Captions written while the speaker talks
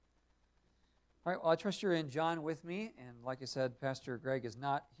All right, well, I trust you're in John with me. And like I said, Pastor Greg is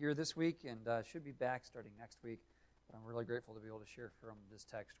not here this week and should be back starting next week. But I'm really grateful to be able to share from this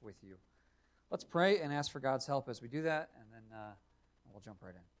text with you. Let's pray and ask for God's help as we do that, and then we'll jump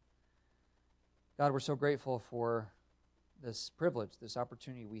right in. God, we're so grateful for this privilege, this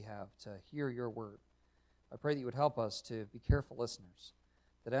opportunity we have to hear your word. I pray that you would help us to be careful listeners,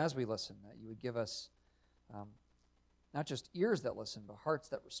 that as we listen, that you would give us not just ears that listen, but hearts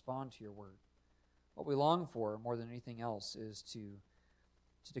that respond to your word. What we long for more than anything else is to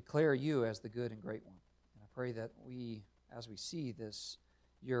declare you as the good and great one. And I pray that we, as we see this,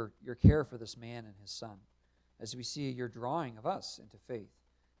 your care for this man and his son, as we see your drawing of us into faith,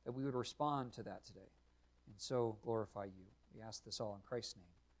 that we would respond to that today and so glorify you. We ask this all in Christ's name.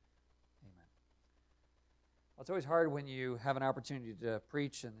 Amen. Well, it's always hard when you have an opportunity to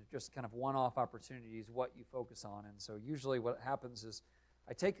preach and just kind of one-off opportunities, what you focus on. And so usually what happens is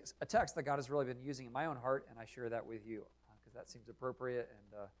I take a text that God has really been using in my own heart, and I share that with you because that seems appropriate,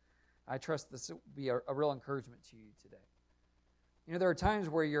 and I trust this will be a real encouragement to you today. You know, there are times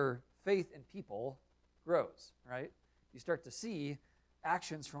where your faith in people grows, right? You start to see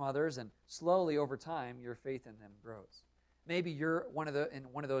actions from others, and slowly over time, your faith in them grows. Maybe you're in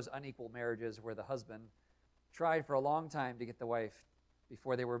one of those unequal marriages where the husband tried for a long time to get the wife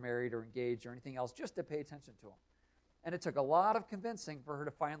before they were married or engaged or anything else just to pay attention to him. And it took a lot of convincing for her to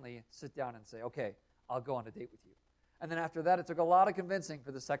finally sit down and say, okay, I'll go on a date with you. And then after that, it took a lot of convincing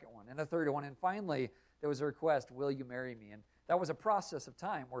for the second one and the third one. And finally, there was a request, will you marry me? And that was a process of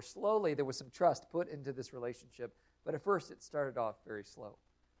time where slowly there was some trust put into this relationship. But at first, it started off very slow.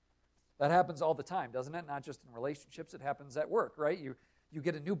 That happens all the time, doesn't it? Not just in relationships, it happens at work, right? You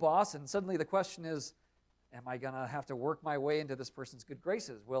get a new boss, and suddenly the question is, am I going to have to work my way into this person's good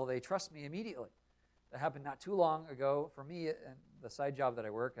graces? Will they trust me immediately? That happened not too long ago for me in the side job that I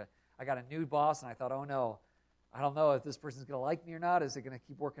work. I got a new boss, and I thought, oh no, I don't know if this person's going to like me or not. Is it going to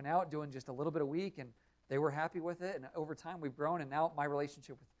keep working out, doing just a little bit a week? And they were happy with it, and over time we've grown, and now my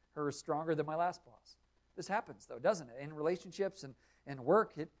relationship with her is stronger than my last boss. This happens, though, doesn't it? In relationships and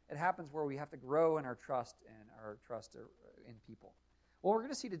work, it happens where we have to grow in our trust in people. What we're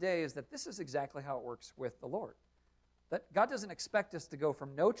going to see today is that this is exactly how it works with the Lord. That God doesn't expect us to go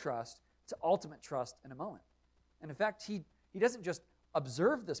from no trust to ultimate trust in a moment. And in fact, he doesn't just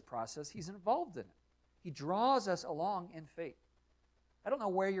observe this process, he's involved in it. He draws us along in faith. I don't know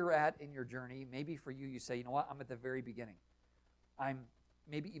where you're at in your journey. Maybe for you, you say, you know what, I'm at the very beginning. I'm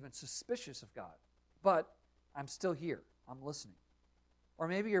maybe even suspicious of God, but I'm still here. I'm listening. Or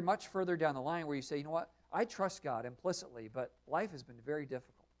maybe you're much further down the line where you say, you know what, I trust God implicitly, but life has been very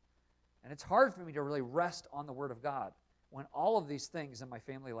difficult. And it's hard for me to really rest on the Word of God when all of these things in my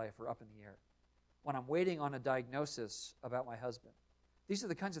family life are up in the air, when I'm waiting on a diagnosis about my husband. These are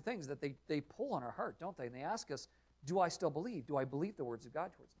the kinds of things that they pull on our heart, don't they? And they ask us, do I still believe? Do I believe the words of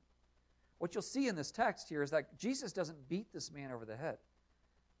God towards me? What you'll see in this text here is that Jesus doesn't beat this man over the head.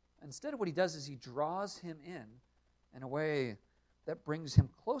 Instead, what he does is he draws him in a way that brings him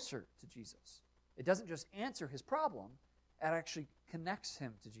closer to Jesus. It doesn't just answer his problem, it actually connects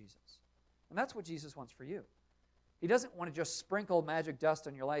him to Jesus. And that's what Jesus wants for you. He doesn't want to just sprinkle magic dust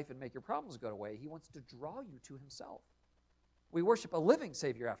on your life and make your problems go away. He wants to draw you to himself. We worship a living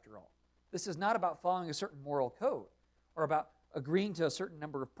Savior, after all. This is not about following a certain moral code or about agreeing to a certain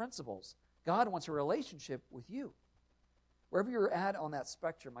number of principles. God wants a relationship with you. Wherever you're at on that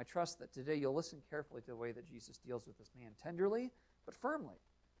spectrum, I trust that today you'll listen carefully to the way that Jesus deals with this man, tenderly but firmly.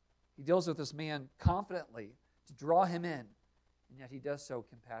 He deals with this man confidently to draw him in, and yet he does so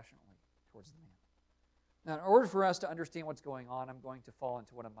compassionately towards the man. Now, in order for us to understand what's going on, I'm going to fall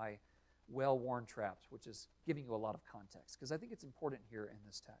into one of my well-worn traps, which is giving you a lot of context, because I think it's important here in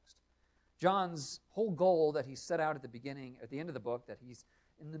this text. John's whole goal that he set out at the end of the book, that he's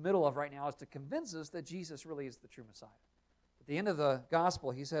in the middle of right now, is to convince us that Jesus really is the true Messiah. At the end of the gospel,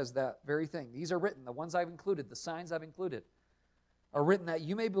 he says that very thing. These are written, the ones I've included, the signs I've included, are written that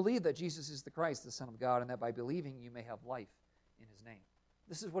you may believe that Jesus is the Christ, the Son of God, and that by believing you may have life in his name.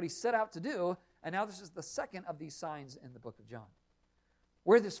 This is what he set out to do, and now this is the second of these signs in the book of John.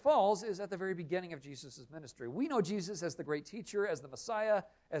 Where this falls is at the very beginning of Jesus' ministry. We know Jesus as the great teacher, as the Messiah,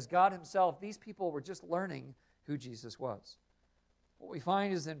 as God himself. These people were just learning who Jesus was. What we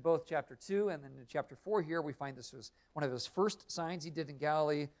find is in both chapter 2 and then in chapter 4 here, we find this was one of his first signs he did in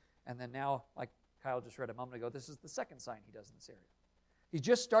Galilee, and then now, like Kyle just read a moment ago, this is the second sign he does in this area. He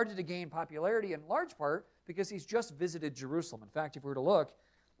just started to gain popularity in large part because he's just visited Jerusalem. In fact, if we were to look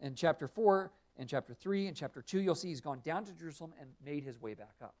in chapter 4, in chapter 3, and chapter 2, you'll see he's gone down to Jerusalem and made his way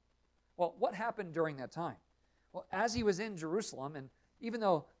back up. Well, what happened during that time? Well, as he was in Jerusalem, and Even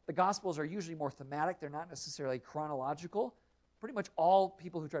though the Gospels are usually more thematic, they're not necessarily chronological, pretty much all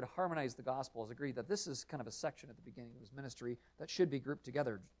people who try to harmonize the Gospels agree that this is kind of a section at the beginning of his ministry that should be grouped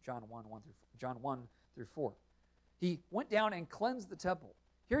together, John 1 through 4. He went down and cleansed the temple.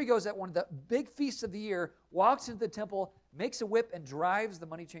 Here he goes at one of the big feasts of the year, walks into the temple, makes a whip, and drives the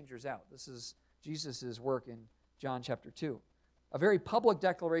money changers out. This is Jesus' work in John chapter 2. A very public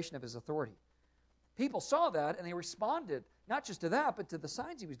declaration of his authority. People saw that, and they responded not just to that, but to the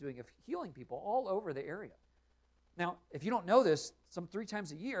signs he was doing of healing people all over the area. Now, if you don't know this, some 3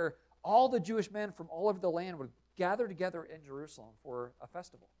 times a year, all the Jewish men from all over the land would gather together in Jerusalem for a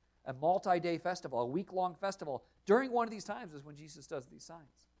festival, a multi-day festival, a week-long festival. During one of these times is when Jesus does these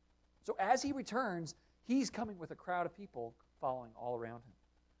signs. So as he returns, he's coming with a crowd of people following all around him.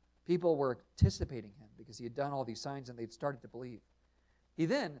 People were anticipating him because he had done all these signs and they'd started to believe. He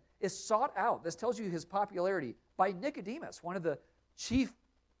then is sought out. This tells you his popularity by Nicodemus, one of the chief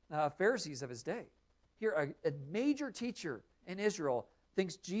Pharisees of his day. Here, a major teacher in Israel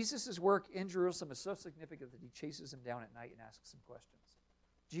thinks Jesus' work in Jerusalem is so significant that he chases him down at night and asks him questions.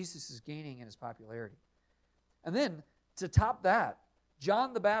 Jesus is gaining in his popularity. And then, to top that,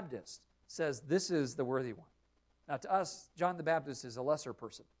 John the Baptist says this is the worthy one. Now, to us, John the Baptist is a lesser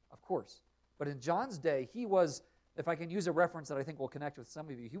person, of course. But in John's day, he was, if I can use a reference that I think will connect with some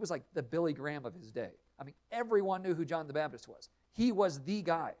of you, he was like the Billy Graham of his day. I mean, everyone knew who John the Baptist was. He was the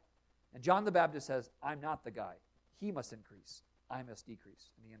guy. And John the Baptist says, I'm not the guy. He must increase. I must decrease.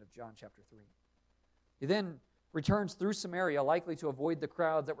 In the end of John chapter 3. He then returns through Samaria, likely to avoid the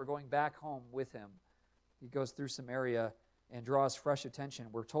crowds that were going back home with him. He goes through Samaria and draws fresh attention.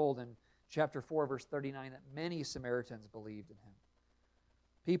 We're told in chapter 4, verse 39, that many Samaritans believed in him.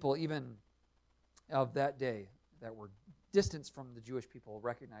 People even of that day that were distanced from the Jewish people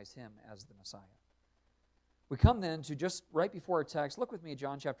recognized him as the Messiah. We come then to just right before our text. Look with me at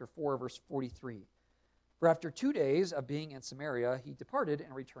John chapter 4, verse 43. For after 2 days of being in Samaria, he departed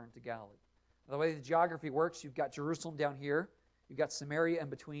and returned to Galilee. Now, the way the geography works, you've got Jerusalem down here, you've got Samaria in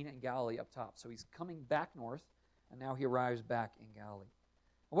between, and Galilee up top. So he's coming back north, and now he arrives back in Galilee.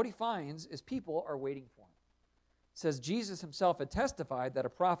 And what he finds is people are waiting for him. It says Jesus himself had testified that a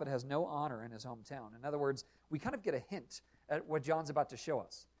prophet has no honor in his hometown. In other words, we kind of get a hint at what John's about to show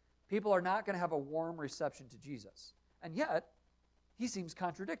us. People are not going to have a warm reception to Jesus. And yet, he seems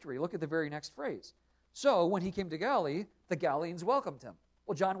contradictory. Look at the very next phrase. So, when he came to Galilee, the Galileans welcomed him.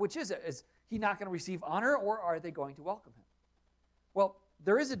 Well, John, which is it? Is he not going to receive honor, or are they going to welcome him? Well,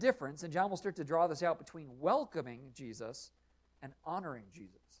 there is a difference, and John will start to draw this out between welcoming Jesus and honoring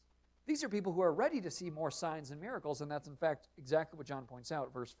Jesus. These are people who are ready to see more signs and miracles, and that's, in fact, exactly what John points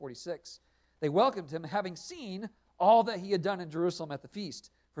out, verse 46. They welcomed him, having seen all that he had done in Jerusalem at the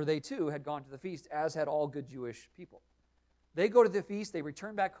feast, for they too had gone to the feast, as had all good Jewish people. They go to the feast, they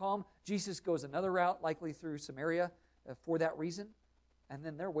return back home. Jesus goes another route, likely through Samaria, for that reason, and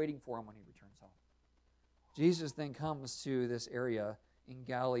then they're waiting for him when he returns home. Jesus then comes to this area in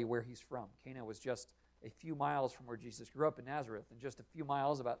Galilee where he's from. Cana was just a few miles from where Jesus grew up in Nazareth, and just a few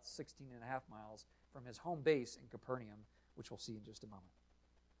miles, about 16 and a half miles, from his home base in Capernaum, which we'll see in just a moment.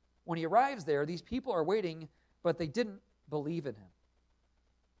 When he arrives there, these people are waiting, but they didn't believe in him.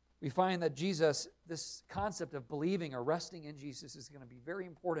 We find that Jesus, this concept of believing or resting in Jesus, is going to be very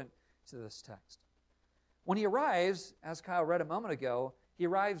important to this text. When he arrives, as Kyle read a moment ago, he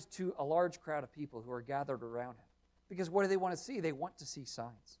arrives to a large crowd of people who are gathered around him. Because what do they want to see? They want to see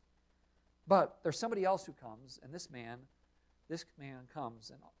signs. But there's somebody else who comes, and this man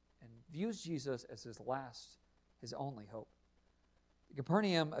comes and views Jesus as his last, his only hope. The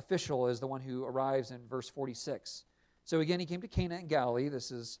Capernaum official is the one who arrives in verse 46. So again, he came to Cana in Galilee.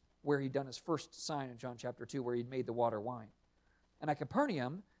 This is where he'd done his first sign in John chapter 2, where he'd made the water wine. And at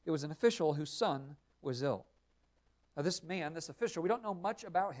Capernaum, there was an official whose son was ill. Now this man, this official, we don't know much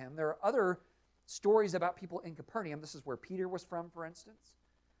about him. There are other stories about people in Capernaum. This is where Peter was from, for instance.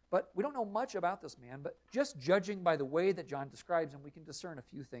 But we don't know much about this man, but just judging by the way that John describes him, we can discern a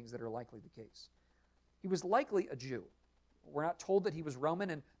few things that are likely the case. He was likely a Jew. We're not told that he was Roman,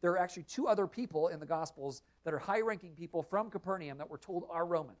 and there are actually 2 other people in the Gospels that are high-ranking people from Capernaum that we're told are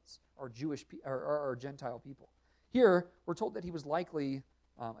Romans, or Jewish or Gentile people. Here, we're told that he was likely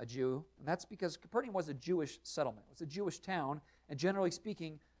a Jew, and that's because Capernaum was a Jewish settlement. It was a Jewish town, and generally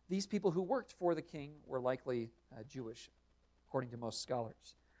speaking, these people who worked for the king were likely Jewish, according to most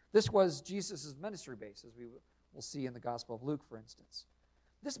scholars. This was Jesus' ministry base, as we will see in the Gospel of Luke, for instance.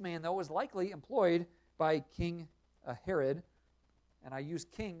 This man, though, was likely employed by King Herod, and I use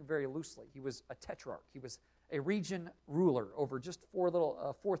king very loosely. He was a tetrarch. He was a region ruler over just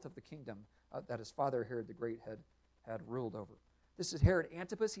fourth of the kingdom that his father Herod the Great had ruled over. This is Herod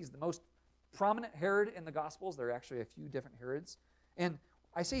Antipas. He's the most prominent Herod in the Gospels. There are actually a few different Herods. And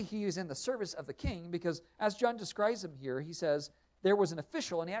I say he is in the service of the king because as John describes him here, he says there was an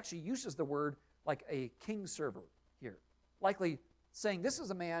official, and he actually uses the word like a king server here, likely saying this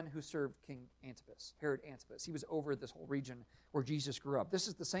is a man who served King Antipas, Herod Antipas. He was over this whole region where Jesus grew up. This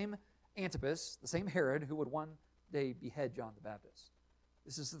is the same Antipas, the same Herod who would one day behead John the Baptist.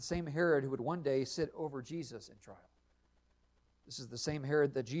 This is the same Herod who would one day sit over Jesus in trial. This is the same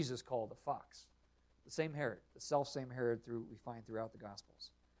Herod that Jesus called a fox. The same Herod, the self-same Herod we find throughout the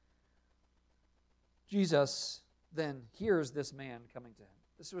Gospels. Jesus then hears this man coming to him.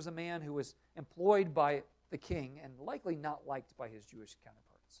 This was a man who was employed by the king and likely not liked by his Jewish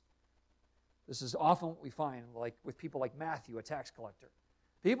counterparts. This is often what we find like with people like Matthew, a tax collector.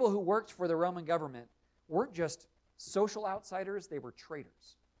 People who worked for the Roman government weren't just social outsiders, they were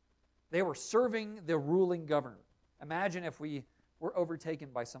traitors. They were serving the ruling governor. Imagine if we were overtaken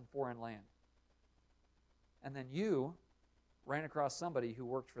by some foreign land. And then you ran across somebody who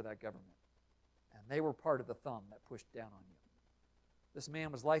worked for that government. And they were part of the thumb that pushed down on you. This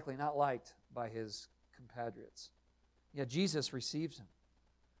man was likely not liked by his compatriots. Yet Jesus receives him.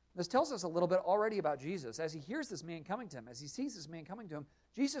 This tells us a little bit already about Jesus. As he hears this man coming to him, as he sees this man coming to him,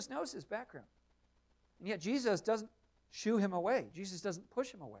 Jesus knows his background. And yet Jesus doesn't shoo him away. Jesus doesn't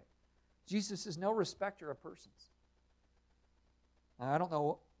push him away. Jesus is no respecter of persons. Now, I don't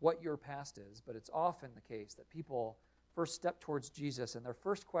know what your past is, but it's often the case that people first step towards Jesus and their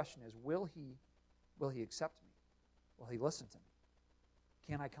first question is, will he accept me? Will he listen to me?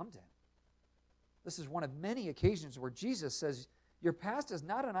 Can I come to him? This is one of many occasions where Jesus says, your past is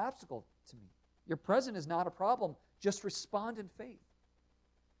not an obstacle to me. Your present is not a problem. Just respond in faith.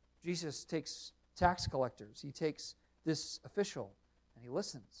 Jesus takes tax collectors. He takes this official and he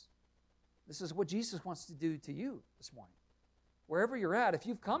listens. This is what Jesus wants to do to you this morning. Wherever you're at, if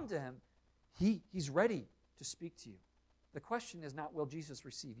you've come to him, he's ready to speak to you. The question is not, will Jesus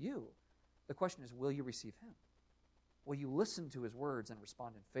receive you? The question is, will you receive him? Will you listen to his words and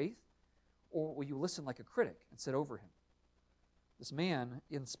respond in faith? Or will you listen like a critic and sit over him? This man,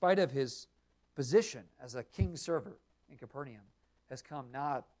 in spite of his position as a king server in Capernaum, has come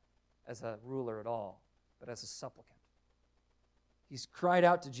not as a ruler at all, but as a supplicant. He's cried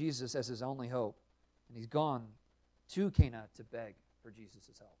out to Jesus as his only hope, and he's gone to Cana to beg for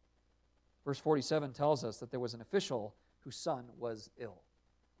Jesus' help. Verse 47 tells us that there was an official whose son was ill.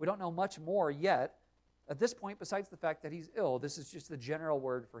 We don't know much more yet at this point besides the fact that he's ill. This is just the general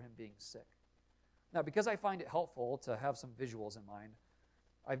word for him being sick. Now, because I find it helpful to have some visuals in mind,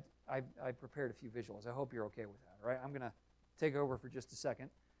 I've prepared a few visuals. I hope you're okay with that, all right? I'm going to take over for just a second.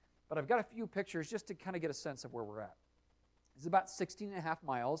 But I've got a few pictures just to kind of get a sense of where we're at. It's about 16 and a half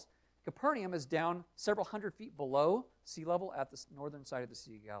miles. Capernaum is down several hundred feet below sea level at the northern side of the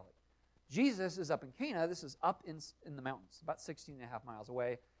Sea of Galilee. Jesus is up in Cana. This is up in the mountains, about 16 and a half miles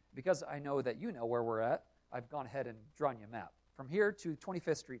away. Because I know that you know where we're at, I've gone ahead and drawn you a map. From here to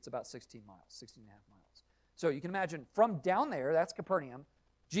 25th Street, it's about 16 miles, 16 and a half miles. So you can imagine from down there, that's Capernaum,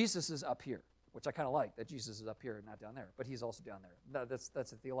 Jesus is up here, which I kind of like, that Jesus is up here and not down there. But he's also down there.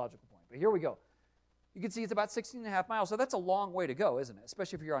 That's a theological point. But here we go. You can see it's about 16 and a half miles, so that's a long way to go, isn't it?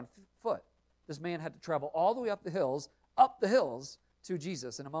 Especially if you're on foot. This man had to travel all the way up the hills to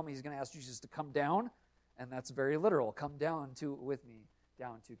Jesus. In a moment, he's going to ask Jesus to come down, and that's very literal. Come down with me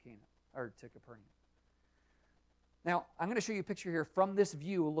down to Cana, or to Capernaum. Now, I'm going to show you a picture here from this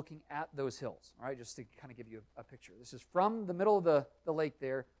view looking at those hills, all right, just to kind of give you a picture. This is from the middle of the lake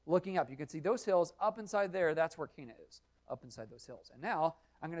there, looking up. You can see those hills up inside there. That's where Cana is, up inside those hills. And now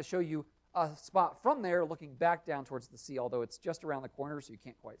I'm going to show you a spot from there looking back down towards the sea, although it's just around the corner, so you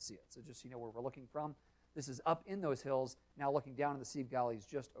can't quite see it. So just so you know where we're looking from, this is up in those hills. Now looking down in the Sea of Galilee is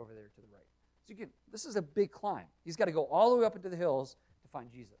just over there to the right. So this is a big climb. He's got to go all the way up into the hills to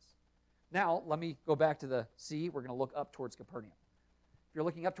find Jesus. Now, let me go back to the sea. We're going to look up towards Capernaum. If you're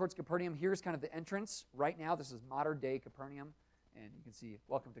looking up towards Capernaum, here's kind of the entrance. Right now, this is modern-day Capernaum, and you can see,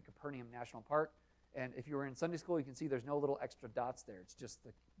 welcome to Capernaum National Park. And if you were in Sunday school, you can see there's no little extra dots there. It's just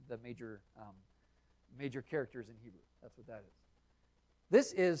the major characters in Hebrew. That's what that is.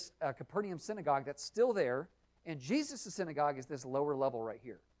 This is a Capernaum synagogue that's still there, and Jesus' synagogue is this lower level right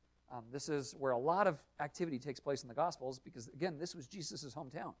here. This is where a lot of activity takes place in the Gospels because, again, this was Jesus'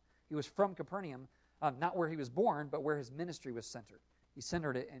 hometown. He was from Capernaum, not where he was born, but where his ministry was centered. He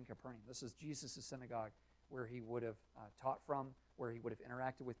centered it in Capernaum. This is Jesus' synagogue where he would have taught from, where he would have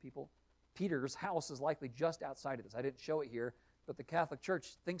interacted with people. Peter's house is likely just outside of this. I didn't show it here, but the Catholic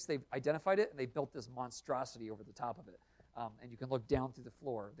Church thinks they've identified it, and they built this monstrosity over the top of it. And you can look down through the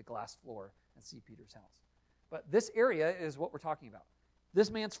floor, the glass floor, and see Peter's house. But this area is what we're talking about.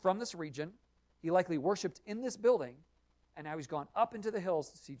 This man's from this region. He likely worshipped in this building, and now he's gone up into the hills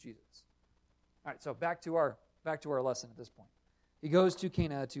to see Jesus. All right, so back to our lesson at this point. He goes to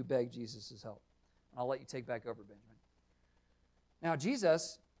Cana to beg Jesus' help. And I'll let you take back over, Benjamin. Now,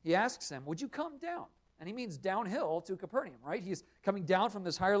 Jesus, he asks him, would you come down? And he means downhill to Capernaum, right? He's coming down from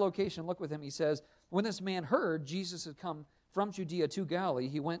this higher location. Look with him. He says, when this man heard Jesus had come from Judea to Galilee,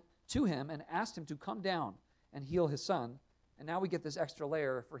 he went to him and asked him to come down and heal his son. And now we get this extra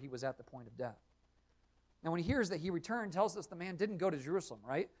layer, for he was at the point of death. Now, when he hears that he returned, tells us the man didn't go to Jerusalem,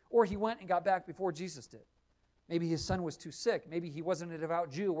 right? Or he went and got back before Jesus did. Maybe his son was too sick. Maybe he wasn't a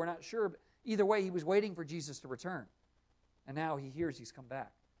devout Jew. We're not sure. But either way, he was waiting for Jesus to return. And now he hears he's come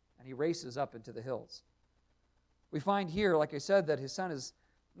back. And he races up into the hills. We find here, like I said, that his son is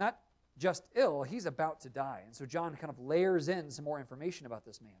not just ill, he's about to die. And so John kind of layers in some more information about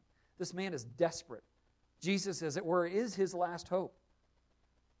this man. This man is desperate. Jesus, as it were, is his last hope.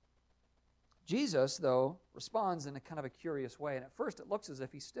 Jesus, though, responds in a kind of a curious way. And at first it looks as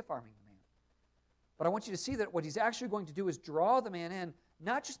if he's stiff-arming the man. But I want you to see that what he's actually going to do is draw the man in,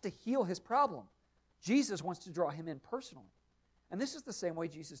 not just to heal his problem. Jesus wants to draw him in personally. And this is the same way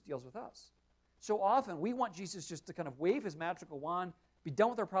Jesus deals with us. So often we want Jesus just to kind of wave his magical wand, be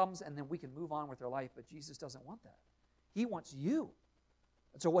done with our problems, and then we can move on with our life. But Jesus doesn't want that. He wants you.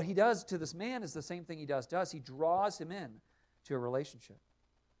 And so what he does to this man is the same thing he does to us. He draws him in to a relationship.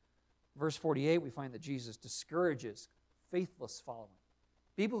 Verse 48, we find that Jesus discourages faithless following.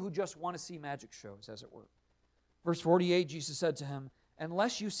 People who just want to see magic shows, as it were. Verse 48, Jesus said to him,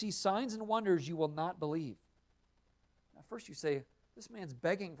 unless you see signs and wonders, you will not believe. Now, first you say, this man's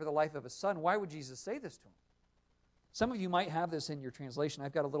begging for the life of his son. Why would Jesus say this to him? Some of you might have this in your translation.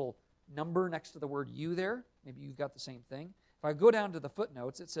 I've got a little number next to the word you there. Maybe you've got the same thing. If I go down to the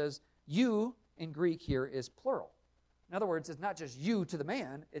footnotes, it says you in Greek here is plural. In other words, it's not just you to the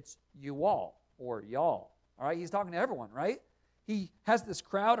man, it's you all or y'all. All right, he's talking to everyone, right? He has this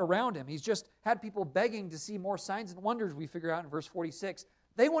crowd around him. He's just had people begging to see more signs and wonders, we figure out in verse 46.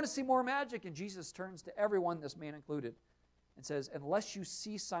 They want to see more magic, and Jesus turns to everyone, this man included, and says, unless you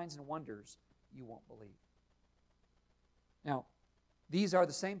see signs and wonders, you won't believe. Now, these are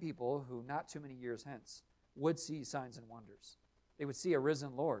the same people who not too many years hence would see signs and wonders. They would see a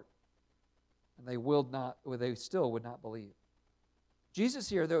risen Lord, and they still would not believe. Jesus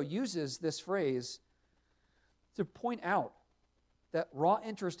here, though, uses this phrase to point out that raw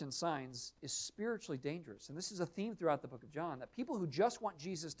interest in signs is spiritually dangerous. And this is a theme throughout the book of John, that people who just want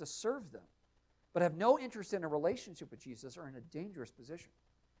Jesus to serve them, but have no interest in a relationship with Jesus, are in a dangerous position.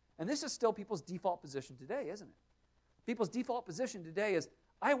 And this is still people's default position today, isn't it? People's default position today is,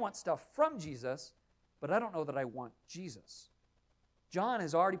 I want stuff from Jesus, but I don't know that I want Jesus. John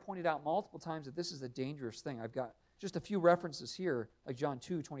has already pointed out multiple times that this is a dangerous thing. I've got just a few references here, like John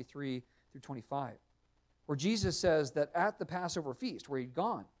 2, 23 through 25, where Jesus says that at the Passover feast, where he'd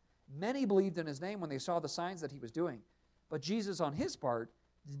gone, many believed in his name when they saw the signs that he was doing. But Jesus, on his part,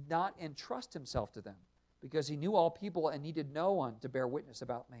 did not entrust himself to them, because he knew all people and needed no one to bear witness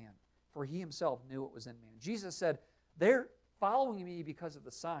about man, for he himself knew what was in man. Jesus said, they're following me because of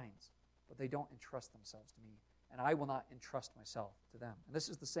the signs, but they don't entrust themselves to me, and I will not entrust myself to them. And this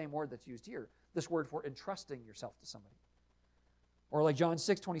is the same word that's used here, this word for entrusting yourself to somebody. Or like John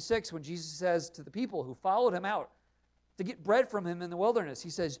 6:26, when Jesus says to the people who followed him out to get bread from him in the wilderness, he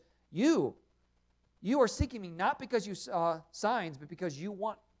says, you are seeking me not because you saw signs, but because you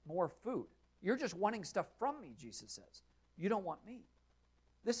want more food. You're just wanting stuff from me, Jesus says. You don't want me.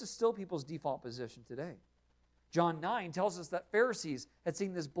 This is still people's default position today. John 9 tells us that Pharisees had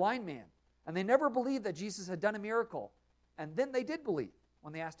seen this blind man, and they never believed that Jesus had done a miracle. And then they did believe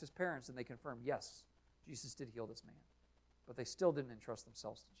when they asked his parents, and they confirmed, yes, Jesus did heal this man. But they still didn't entrust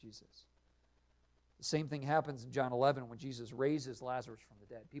themselves to Jesus. The same thing happens in John 11 when Jesus raises Lazarus from the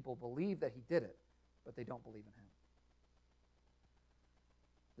dead. People believe that he did it, but they don't believe in him.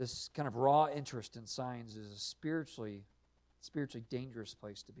 This kind of raw interest in signs is a spiritually dangerous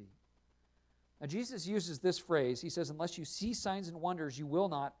place to be. Now, Jesus uses this phrase. He says, unless you see signs and wonders, you will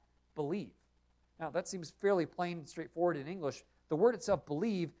not believe. Now, that seems fairly plain and straightforward in English. The word itself,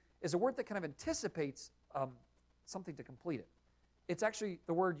 believe, is a word that kind of anticipates something to complete it. It's actually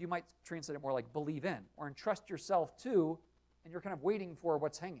the word you might translate it more like believe in or entrust yourself to, and you're kind of waiting for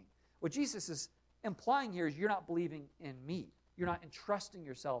what's hanging. What Jesus is implying here is you're not believing in me. You're not entrusting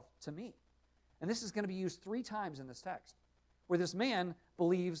yourself to me. And this is going to be used 3 times in this text, where this man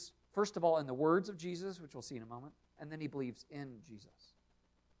believes, first of all, in the words of Jesus, which we'll see in a moment, and then he believes in Jesus.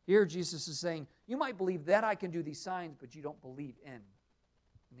 Here, Jesus is saying, you might believe that I can do these signs, but you don't believe in.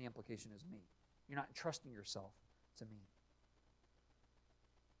 And the implication is me. You're not entrusting yourself to me.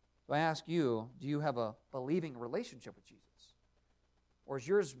 So I ask you, do you have a believing relationship with Jesus? Or is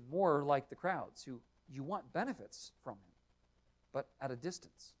yours more like the crowds who you want benefits from him, but at a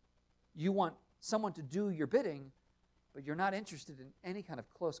distance? You want someone to do your bidding, but you're not interested in any kind of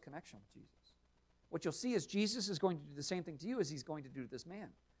close connection with Jesus. What you'll see is Jesus is going to do the same thing to you as he's going to do to this man.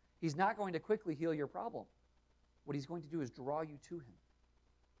 He's not going to quickly heal your problem. What he's going to do is draw you to him.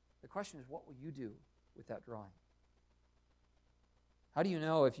 The question is, what will you do with that drawing? How do you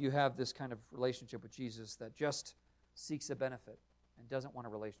know if you have this kind of relationship with Jesus that just seeks a benefit and doesn't want a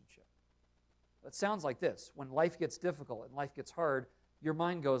relationship? It sounds like this. When life gets difficult and life gets hard, your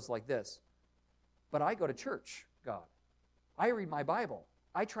mind goes like this. But I go to church, God. I read my Bible.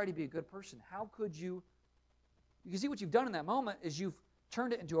 I try to be a good person. How could you? You can see what you've done in that moment is you've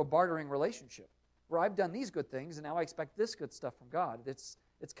turned it into a bartering relationship where I've done these good things and now I expect this good stuff from God. It's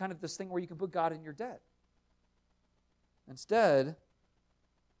kind of this thing where you can put God in your debt. Instead,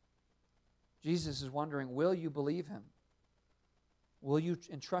 Jesus is wondering, will you believe him? Will you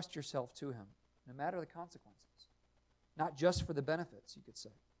entrust yourself to him, no matter the consequences? Not just for the benefits, you could say.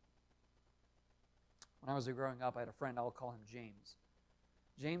 When I was growing up, I had a friend, I'll call him James.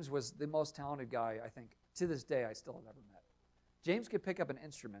 James was the most talented guy, I think, to this day, I still have ever met. James could pick up an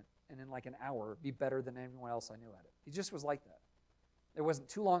instrument and in like an hour be better than anyone else I knew at it. He just was like that. It wasn't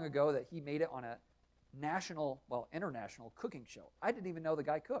too long ago that he made it on a international cooking show. I didn't even know the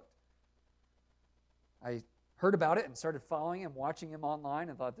guy cooked. I heard about it and started following him, watching him online,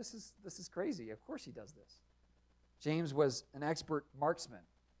 and thought, this is crazy. Of course he does this. James was an expert marksman.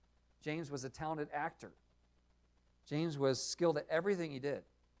 James was a talented actor. James was skilled at everything he did.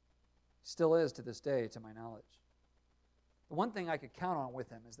 Still is to this day, to my knowledge. The one thing I could count on with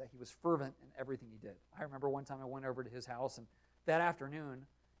him is that he was fervent in everything he did. I remember one time I went over to his house, and that afternoon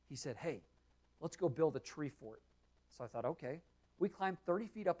he said, hey, let's go build a tree fort. So I thought, okay. We climbed 30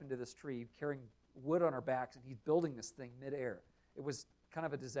 feet up into this tree, carrying wood on our backs, and he's building this thing midair. It was kind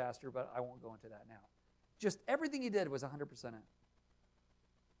of a disaster, but I won't go into that now. Just everything he did was 100% in.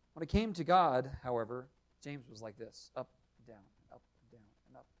 When it came to God, however, James was like this, up and down, and up and down,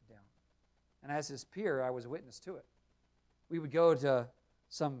 and up and down. And as his peer, I was witness to it. We would go to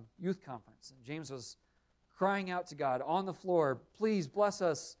some youth conference, and James was crying out to God on the floor, please bless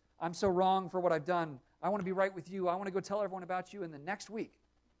us. I'm so wrong for what I've done. I want to be right with you. I want to go tell everyone about you. And the next week,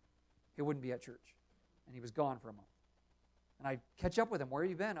 he wouldn't be at church. And he was gone for a month. And I'd catch up with him. Where have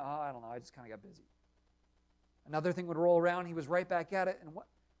you been? Oh, I don't know. I just kind of got busy. Another thing would roll around. He was right back at it. And what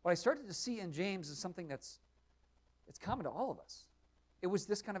I started to see in James is something it's common to all of us. It was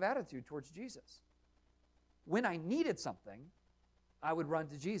this kind of attitude towards Jesus. When I needed something, I would run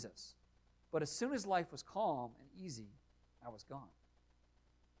to Jesus. But as soon as life was calm and easy, I was gone.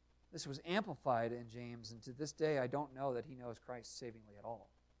 This was amplified in James, and to this day, I don't know that he knows Christ savingly at all.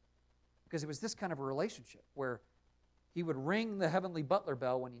 Because it was this kind of a relationship where he would ring the heavenly butler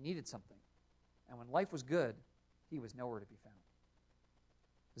bell when he needed something. And when life was good, he was nowhere to be found.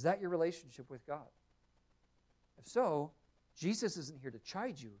 Is that your relationship with God? If so, Jesus isn't here to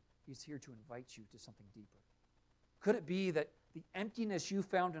chide you. He's here to invite you to something deeper. Could it be that the emptiness you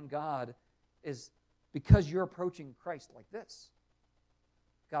found in God is because you're approaching Christ like this?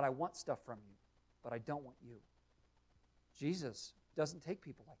 God, I want stuff from you, but I don't want you. Jesus doesn't take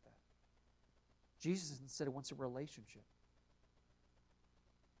people like that. Jesus instead wants a relationship.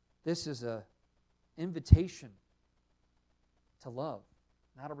 This is an invitation to love,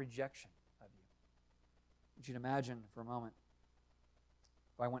 not a rejection of you. I want you to imagine for a moment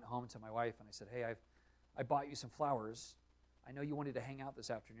if I went home to my wife and I said, hey, I bought you some flowers. I know you wanted to hang out this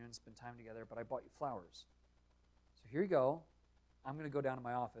afternoon and spend time together, but I bought you flowers. So here you go. I'm going to go down to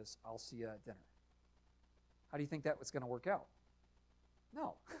my office. I'll see you at dinner. How do you think that was going to work out?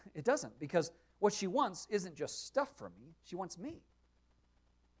 No, it doesn't, because what she wants isn't just stuff from me. She wants me.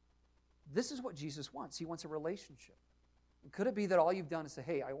 This is what Jesus wants. He wants a relationship. And could it be that all you've done is say,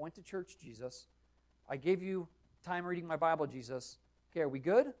 hey, I went to church, Jesus. I gave you time reading my Bible, Jesus. Okay, are we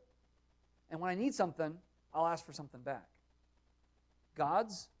good? And when I need something, I'll ask for something back.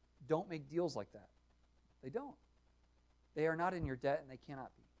 Gods don't make deals like that. They don't. They are not in your debt, and they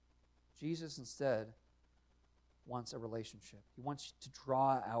cannot be. Jesus instead wants a relationship. He wants to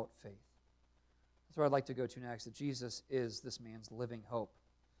draw out faith. That's where I'd like to go to next, that Jesus is this man's living hope.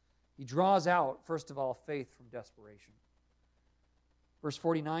 He draws out, first of all, faith from desperation. Verse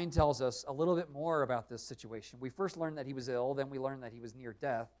 49 tells us a little bit more about this situation. We first learned that he was ill, then we learned that he was near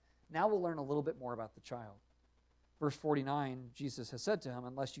death. Now we'll learn a little bit more about the child. Verse 49, Jesus has said to him,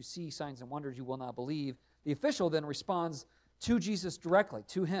 unless you see signs and wonders, you will not believe. The official then responds to Jesus directly,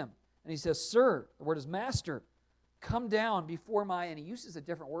 to him. And he says, Sir, the word is master, come down before my, and he uses a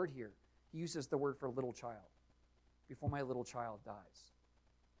different word here. He uses the word for little child, before my little child dies.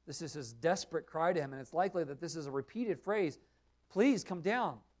 This is his desperate cry to him, and it's likely that this is a repeated phrase. Please come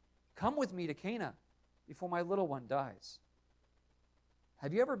down. Come with me to Cana before my little one dies.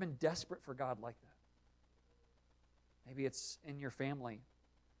 Have you ever been desperate for God like that? Maybe it's in your family.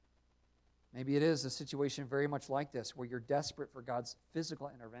 Maybe it is a situation very much like this, where you're desperate for God's physical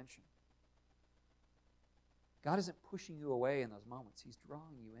intervention. God isn't pushing you away in those moments. He's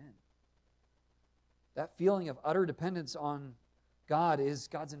drawing you in. That feeling of utter dependence on God is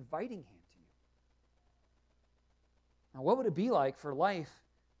God's inviting hand to you. Now, what would it be like for life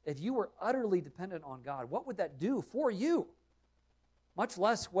if you were utterly dependent on God? What would that do for you? Much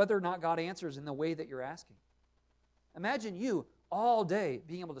less whether or not God answers in the way that you're asking. Imagine you all day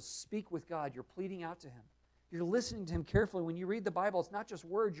being able to speak with God. You're pleading out to Him. You're listening to Him carefully. When you read the Bible, it's not just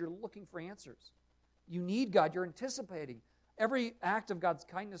words. You're looking for answers. You need God. You're anticipating every act of God's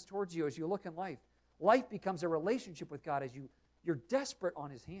kindness towards you as you look in life. Life becomes a relationship with God as you're desperate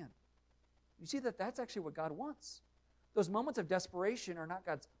on His hand. You see that that's actually what God wants. Those moments of desperation are not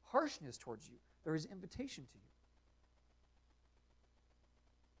God's harshness towards you. They're His invitation to you.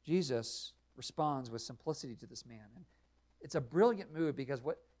 Jesus responds with simplicity to this man. And it's a brilliant move because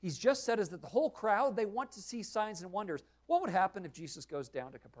what He's just said is that the whole crowd, they want to see signs and wonders. What would happen if Jesus goes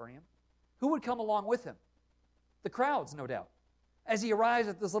down to Capernaum? Who would come along with Him? The crowds, no doubt. As He arrives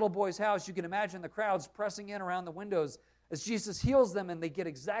at this little boy's house, you can imagine the crowds pressing in around the windows as Jesus heals them and they get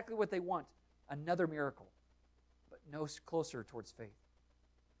exactly what they want, another miracle, but no closer towards faith.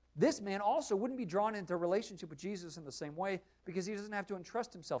 This man also wouldn't be drawn into a relationship with Jesus in the same way because he doesn't have to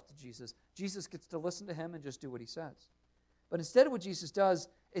entrust himself to Jesus. Jesus gets to listen to him and just do what He says. But instead what Jesus does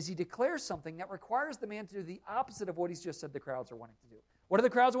is He declares something that requires the man to do the opposite of what He's just said the crowds are wanting to do. What do the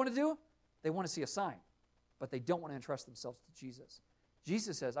crowds want to do? They want to see a sign, but they don't want to entrust themselves to Jesus.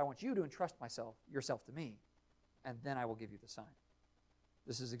 Jesus says, I want you to entrust yourself to me, and then I will give you the sign.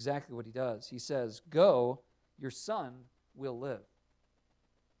 This is exactly what He does. He says, go, your son will live.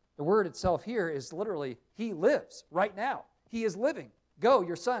 The word itself here is literally, he lives right now. He is living. Go,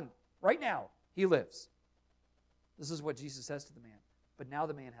 your son, right now, he lives. This is what Jesus says to the man. But now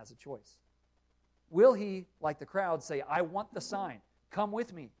the man has a choice. Will he, like the crowd, say, I want the sign, come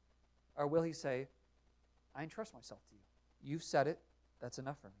with me? Or will he say, I entrust myself to you. You've said it, that's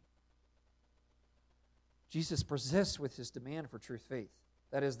enough for me. Jesus persists with His demand for truth faith.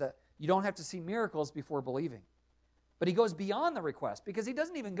 That is, that you don't have to see miracles before believing. But He goes beyond the request because He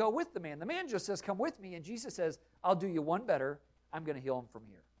doesn't even go with the man. The man just says, come with me. And Jesus says, I'll do you one better. I'm going to heal him from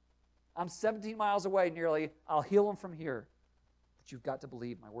here. I'm 17 miles away nearly. I'll heal him from here. But you've got to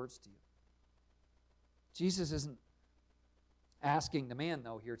believe my words to you. Jesus isn't asking the man,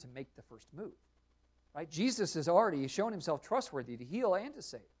 though, here to make the first move. Right? Jesus has already shown Himself trustworthy to heal and to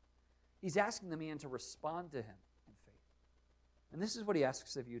save. He's asking the man to respond to Him in faith. And this is what He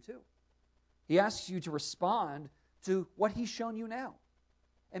asks of you too. He asks you to respond to what He's shown you now.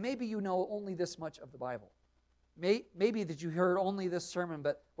 And maybe you know only this much of the Bible. Maybe that you heard only this sermon,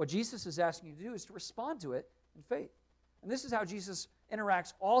 but what Jesus is asking you to do is to respond to it in faith. And this is how Jesus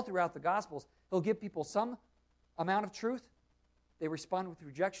interacts all throughout the Gospels. He'll give people some amount of truth. They respond with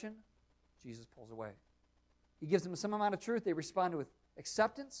rejection. Jesus pulls away. He gives them some amount of truth. They respond with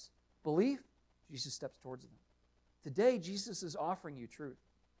acceptance, belief. Jesus steps towards them. Today, Jesus is offering you truth.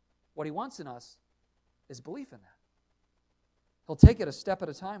 What He wants in us is belief in that. He'll take it a step at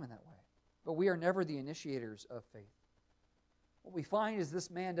a time in that way. But we are never the initiators of faith. What we find is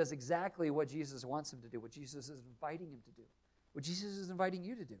this man does exactly what Jesus wants him to do, what Jesus is inviting him to do, what Jesus is inviting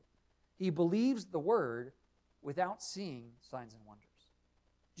you to do. He believes the word without seeing signs and wonders.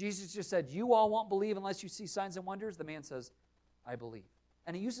 Jesus just said, you all won't believe unless you see signs and wonders. The man says, I believe.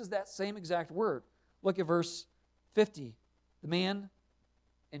 And he uses that same exact word. Look at verse 50. The man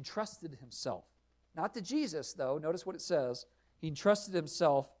entrusted himself. Not to Jesus, though. Notice what it says. He entrusted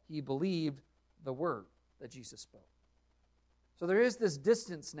himself. He believed the word that Jesus spoke. So there is this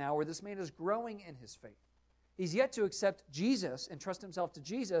distance now where this man is growing in his faith. He's yet to accept Jesus and trust himself to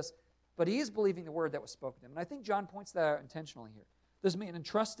Jesus, but he is believing the word that was spoken to him. And I think John points that out intentionally here. This man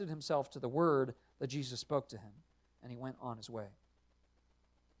entrusted himself to the word that Jesus spoke to him, and he went on his way.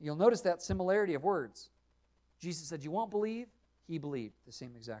 You'll notice that similarity of words. Jesus said, you won't believe. He believed the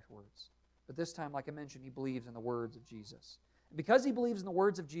same exact words. But this time, like I mentioned, he believes in the words of Jesus. And because he believes in the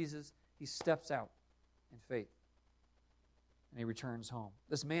words of Jesus, he steps out in faith. And he returns home.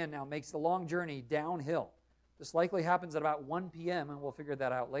 This man now makes the long journey downhill. This likely happens at about 1 p.m., and we'll figure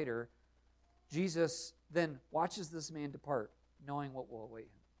that out later. Jesus then watches this man depart, knowing what will await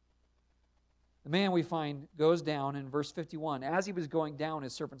him. The man, we find, goes down in verse 51. As he was going down,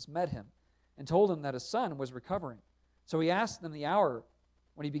 his servants met him and told him that his son was recovering. So he asked them the hour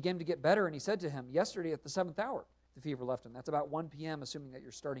when he began to get better, and he said to him, yesterday at the 7th hour, the fever left him. That's about 1 p.m., assuming that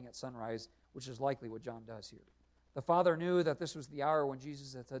you're starting at sunrise, which is likely what John does here. The father knew that this was the hour when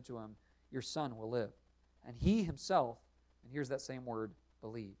Jesus had said to him, your son will live. And he himself, and here's that same word,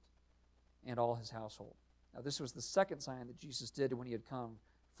 believed, and all his household. Now this was the second sign that Jesus did when he had come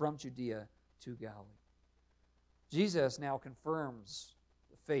from Judea to Galilee. Jesus now confirms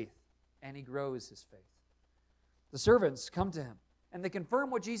the faith, and he grows his faith. The servants come to him, and they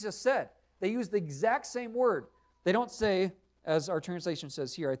confirm what Jesus said. They use the exact same word. They don't say, as our translation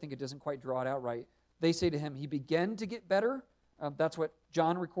says here, I think it doesn't quite draw it out right. They say to him, he began to get better. That's what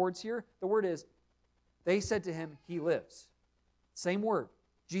John records here. The word is, they said to him, he lives. Same word.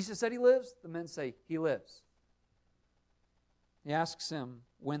 Jesus said he lives. The men say, he lives. He asks him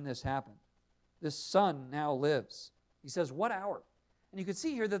when this happened. This son now lives. He says, what hour? And you can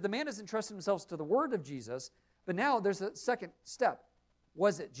see here that the man has entrusted himself to the word of Jesus, but now there's a second step.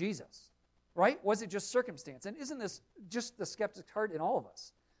 Was it Jesus? Right? Was it just circumstance? And isn't this just the skeptic's heart in all of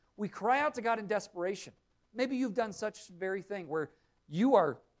us? We cry out to God in desperation. Maybe you've done such very thing where you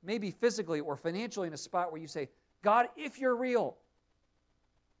are maybe physically or financially in a spot where you say, God, if you're real.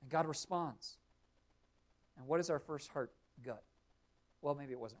 And God responds. And what is our first heart gut? Well,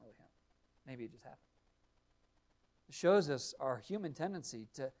 maybe it wasn't really him. Maybe it just happened. It shows us our human tendency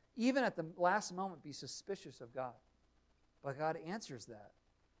to, even at the last moment, be suspicious of God. But God answers that.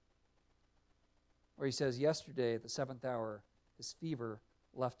 Where he says, yesterday at the 7th hour, his fever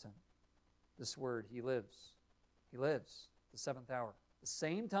left him. This word, he lives. He lives. The 7th hour. The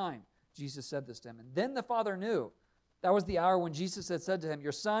same time Jesus said this to him. And then the father knew. That was the hour when Jesus had said to him,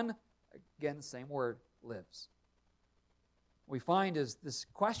 your son, again, the same word, lives. What we find is this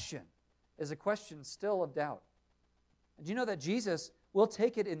question is a question still of doubt. And do you know that Jesus will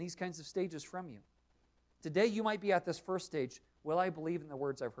take it in these kinds of stages from you? Today you might be at this first stage. Will I believe in the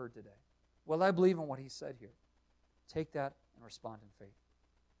words I've heard today? Will I believe in what he said here? Take that and respond in faith.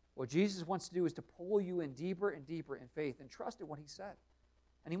 What Jesus wants to do is to pull you in deeper and deeper in faith and trust in what he said.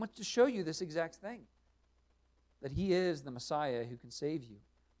 And he wants to show you this exact thing, that he is the Messiah who can save you,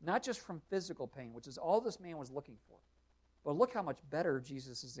 not just from physical pain, which is all this man was looking for, but look how much better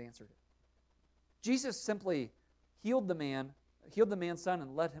Jesus has answered it. Jesus simply healed the man's son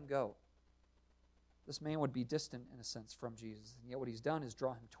and let him go. This man would be distant, in a sense, from Jesus. And yet what he's done is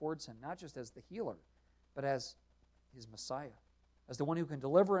draw him towards him, not just as the healer, but as his Messiah, as the one who can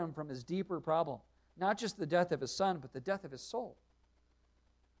deliver him from his deeper problem. Not just the death of his son, but the death of his soul.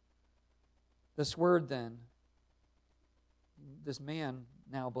 This word then, this man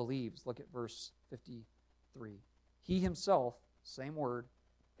now believes. Look at verse 53. He himself, same word,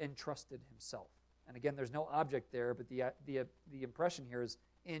 entrusted himself. And again, there's no object there, but the impression here is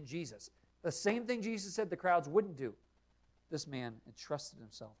in Jesus. The same thing Jesus said the crowds wouldn't do. This man entrusted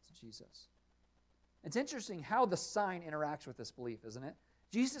himself to Jesus. It's interesting how the sign interacts with this belief, isn't it?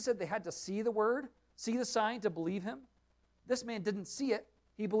 Jesus said they had to see the word, see the sign to believe him. This man didn't see it.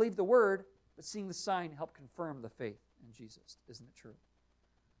 He believed the word, but seeing the sign helped confirm the faith in Jesus. Isn't it true?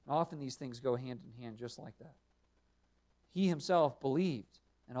 And often these things go hand in hand just like that. He himself believed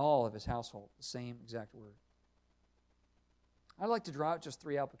in all of his household, the same exact word. I'd like to draw out just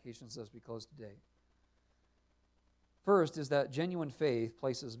 3 applications as we close today. First is that genuine faith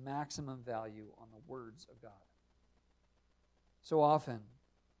places maximum value on the words of God. So often,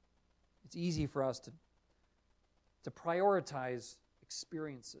 it's easy for us to prioritize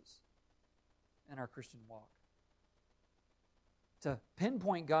experiences in our Christian walk. To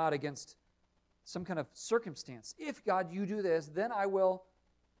pinpoint God against some kind of circumstance. If, God, you do this, then I will.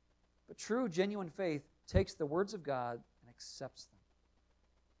 But true, genuine faith takes the words of God and accepts them.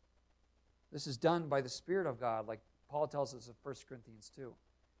 This is done by the Spirit of God, like Paul tells us in 1 Corinthians 2.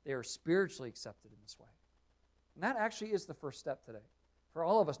 They are spiritually accepted in this way. And that actually is the first step today. For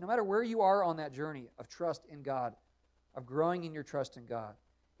all of us, no matter where you are on that journey of trust in God, of growing in your trust in God,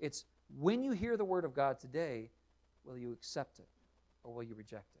 it's when you hear the word of God today, will you accept it or will you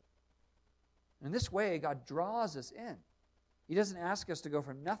reject it? And in this way, God draws us in. He doesn't ask us to go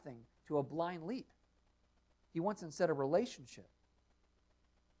from nothing to a blind leap. He wants instead a relationship.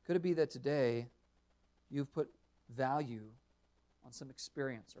 Could it be that today you've put value on some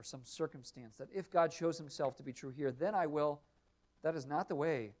experience or some circumstance that if God shows himself to be true here, then I will? That is not the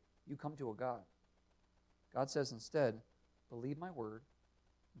way you come to a God. God says instead, believe my word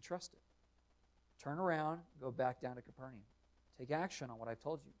and trust it. Turn around, go back down to Capernaum. Take action on what I've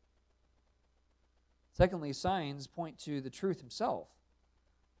told you. Secondly, signs point to the truth himself.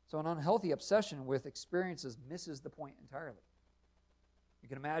 So an unhealthy obsession with experiences misses the point entirely. You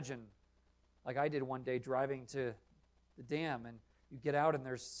can imagine, like I did one day, driving to the dam, and you get out and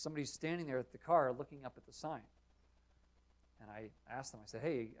there's somebody standing there at the car looking up at the sign. And I asked them, I said,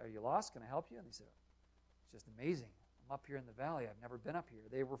 hey, are you lost? Can I help you? And they said, it's just amazing. I'm up here in the valley. I've never been up here.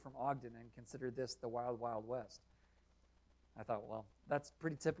 They were from Ogden and considered this the wild, wild west. I thought, well, that's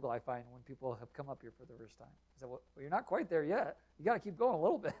pretty typical, I find, when people have come up here for the first time. I said, well, you're not quite there yet. You got to keep going a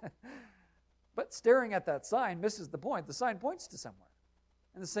little bit. But staring at that sign misses the point. The sign points to somewhere.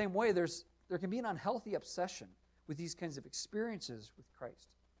 In the same way, there can be an unhealthy obsession with these kinds of experiences with Christ.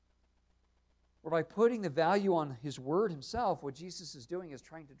 Where by putting the value on His Word Himself, what Jesus is doing is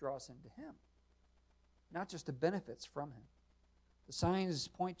trying to draw us into Him, not just the benefits from Him. The signs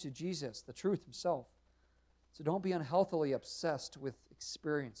point to Jesus, the truth Himself. So don't be unhealthily obsessed with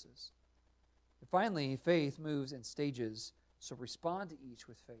experiences. And finally, faith moves in stages, so respond to each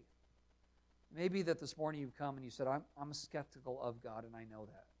with faith. It may be that this morning you've come and you said, I'm skeptical of God, and I know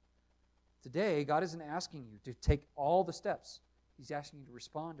that. Today, God isn't asking you to take all the steps. He's asking you to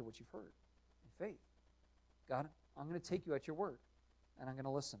respond to what you've heard in faith. God, I'm going to take you at your word, and I'm going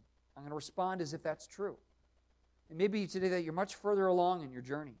to listen. I'm going to respond as if that's true. It may be today that you're much further along in your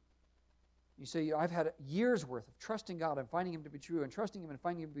journey. You say, I've had years worth of trusting God and finding Him to be true, and trusting Him and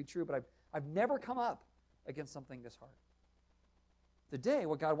finding Him to be true, but I've never come up against something this hard. Today,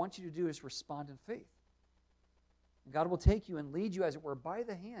 what God wants you to do is respond in faith. And God will take you and lead you, as it were, by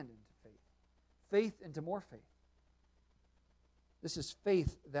the hand into faith. Faith into more faith. This is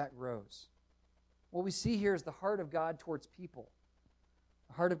faith that grows. What we see here is the heart of God towards people.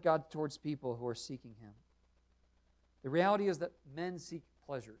 The heart of God towards people who are seeking Him. The reality is that men seek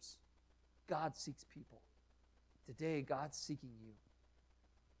pleasures. God seeks people. Today, God's seeking you.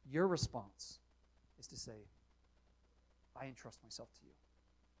 Your response is to say, I entrust myself to you.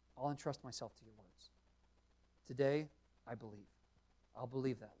 I'll entrust myself to your words. Today, I believe. I'll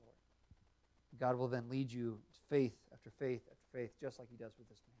believe that, Lord. God will then lead you to faith after faith after faith, just like He does with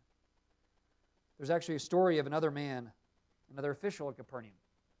this man. There's actually a story of another man, another official at Capernaum.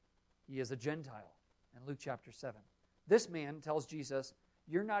 He is a Gentile in Luke chapter 7. This man tells Jesus,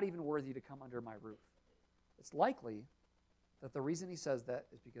 you're not even worthy to come under my roof. It's likely that the reason he says that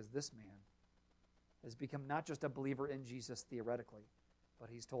is because this man has become not just a believer in Jesus theoretically, but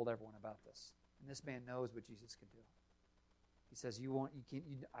he's told everyone about this. And this man knows what Jesus can do. He says,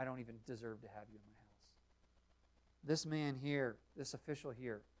 I don't even deserve to have you in my house. This man here, this official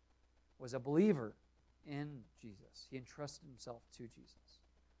here, was a believer in Jesus. He entrusted himself to Jesus.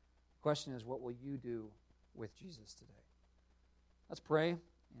 The question is, what will you do with Jesus today? Let's pray and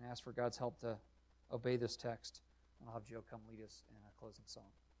ask for God's help to obey this text. And I'll have Joe come lead us in a closing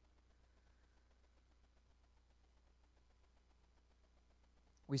song.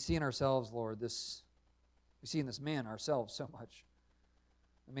 We see in ourselves, Lord, we see in this man ourselves so much.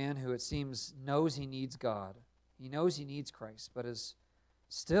 A man who it seems knows he needs God. He knows he needs Christ, but is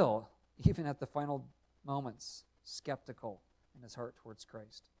still, even at the final moments, skeptical in his heart towards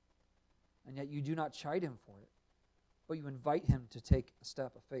Christ. And yet you do not chide him for it, but you invite him to take a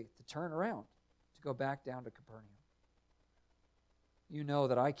step of faith, to turn around, to go back down to Capernaum. You know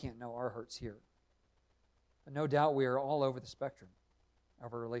that I can't know our hurts here. But no doubt we are all over the spectrum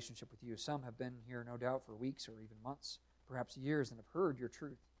of our relationship with you. Some have been here, no doubt, for weeks or even months, perhaps years, and have heard your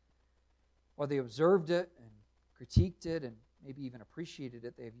truth. While they observed it and critiqued it and maybe even appreciated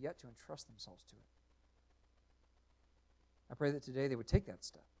it, they have yet to entrust themselves to it. I pray that today they would take that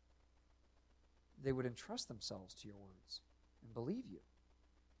step. They would entrust themselves to your words and believe you.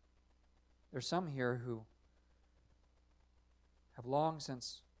 There's some here who have long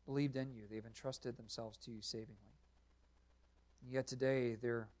since believed in you. They've entrusted themselves to you savingly. And yet today,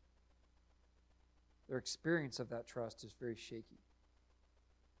 their experience of that trust is very shaky.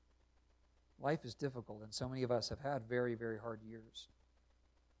 Life is difficult, and so many of us have had very, very hard years.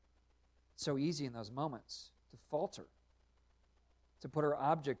 It's so easy in those moments to falter, to put our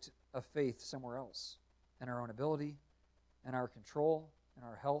object of faith somewhere else, in our own ability, in our control, in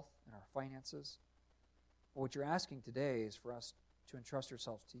our health, in our finances. But what you're asking today is for us to entrust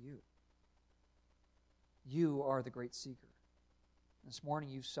ourselves to you. You are the great seeker. This morning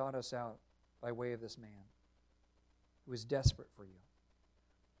you sought us out by way of this man who is desperate for you.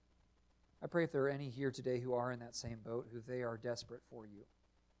 I pray if there are any here today who are in that same boat, who they are desperate for you,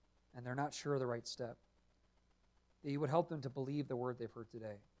 and they're not sure of the right step, that you would help them to believe the word they've heard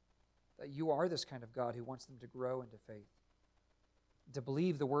today, that you are this kind of God who wants them to grow into faith, to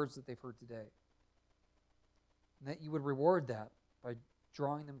believe the words that they've heard today, and that you would reward that by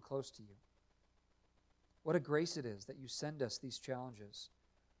drawing them close to you. What a grace it is that you send us these challenges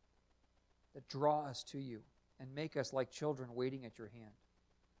that draw us to you and make us like children waiting at your hand.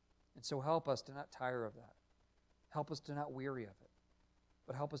 And so help us to not tire of that. Help us to not weary of it,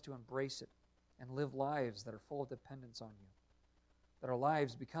 but help us to embrace it and live lives that are full of dependence on you, that our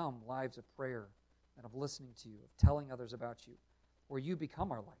lives become lives of prayer and of listening to you, of telling others about you, where you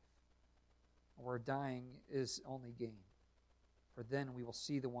become our life, where dying is only gain. For then we will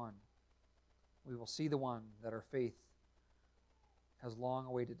see the one. We will see the one that our faith has long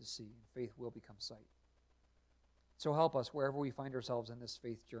awaited to see, and faith will become sight. So help us wherever we find ourselves in this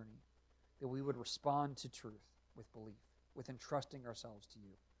faith journey, that we would respond to truth with belief, with entrusting ourselves to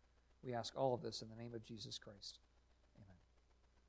you. We ask all of this in the name of Jesus Christ.